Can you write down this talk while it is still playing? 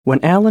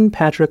When Alan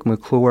Patrick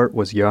McClure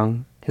was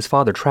young, his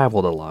father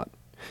traveled a lot.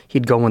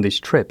 He'd go on these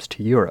trips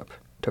to Europe,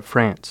 to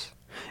France,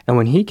 and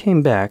when he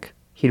came back,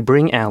 he'd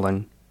bring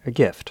Alan a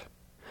gift.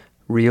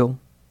 Real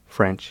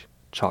French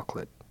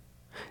chocolate.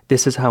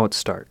 This is how it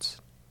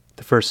starts.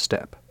 The first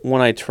step. When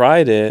I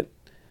tried it,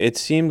 it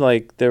seemed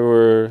like there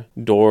were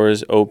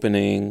doors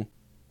opening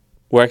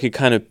where I could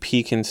kind of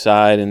peek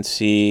inside and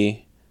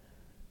see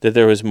that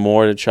there was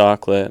more to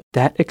chocolate.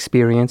 That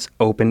experience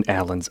opened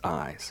Alan's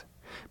eyes.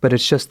 But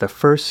it's just the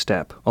first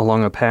step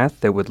along a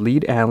path that would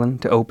lead Alan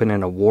to open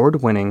an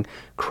award-winning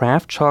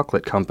craft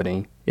chocolate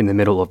company in the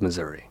middle of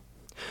Missouri.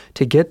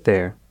 To get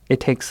there, it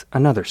takes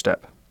another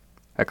step,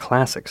 a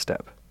classic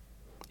step.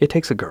 It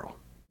takes a girl.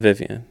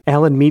 Vivian.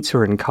 Alan meets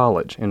her in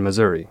college in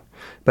Missouri,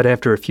 but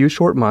after a few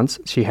short months,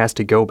 she has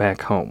to go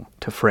back home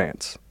to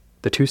France.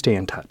 The two stay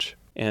in touch.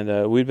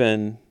 And we'd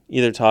been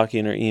either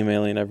talking or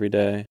emailing every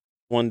day.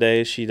 One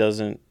day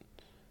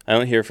I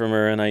don't hear from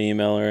her, and I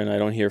email her, and I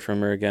don't hear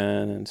from her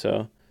again, and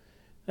so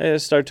I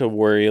start to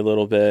worry a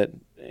little bit.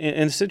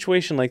 In a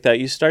situation like that,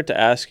 you start to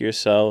ask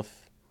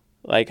yourself,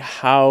 like,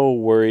 how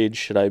worried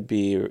should I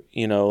be?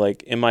 You know,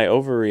 like, am I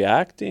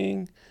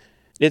overreacting?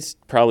 It's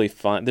probably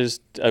fine. There's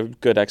a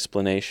good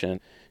explanation.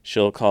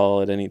 She'll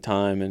call at any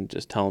time and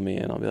just tell me,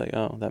 and I'll be like,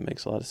 oh, that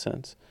makes a lot of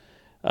sense.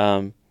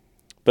 But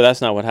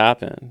that's not what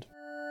happened.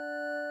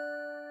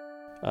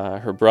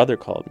 Her brother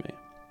called me,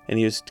 and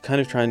he was kind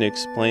of trying to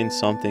explain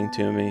something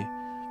to me,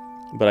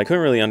 but I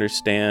couldn't really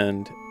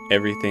understand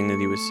everything that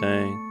he was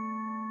saying.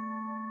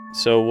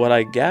 So what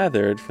I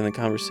gathered from the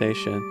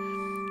conversation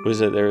was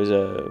that there was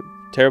a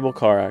terrible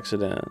car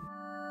accident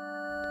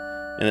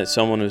and that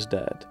someone was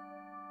dead.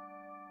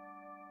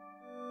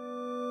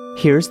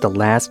 Here's the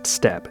last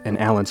step in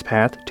Alan's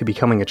path to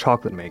becoming a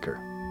chocolate maker.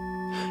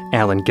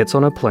 Alan gets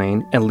on a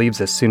plane and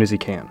leaves as soon as he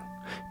can.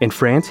 In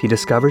France, he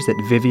discovers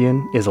that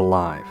Vivian is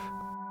alive,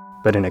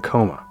 but in a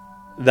coma.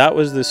 That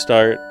was the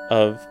start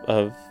of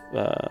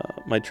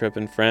my trip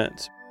in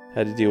France.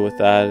 Had to deal with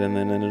that, and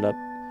then ended up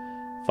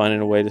finding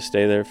a way to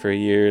stay there for a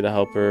year to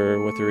help her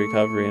with the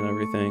recovery and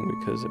everything,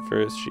 because at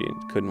first she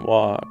couldn't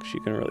walk, she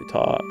couldn't really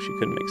talk, she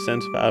couldn't make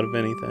sense out of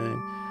anything.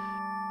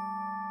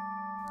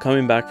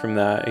 Coming back from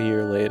that a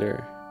year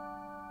later,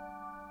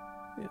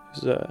 it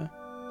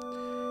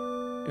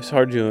was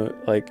hard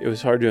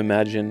to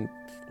imagine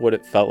what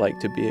it felt like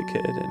to be a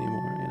kid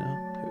anymore, you know.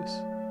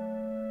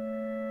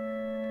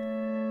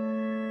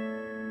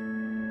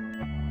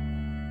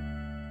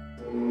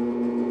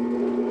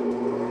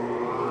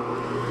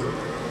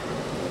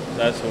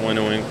 That's a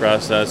winnowing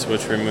process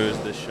which removes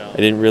the shell. I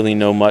didn't really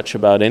know much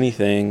about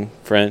anything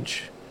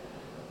French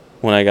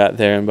when I got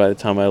there, and by the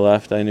time I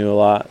left, I knew a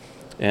lot.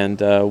 And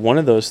one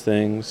of those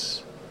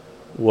things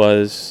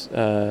was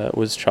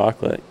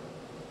chocolate.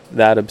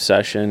 That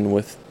obsession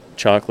with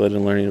chocolate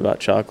and learning about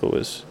chocolate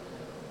was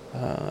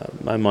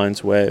my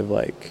mind's way of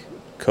like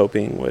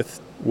coping with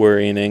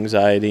worry and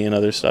anxiety and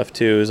other stuff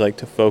too. Is like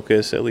to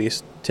focus at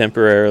least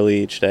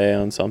temporarily each day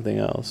on something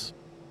else.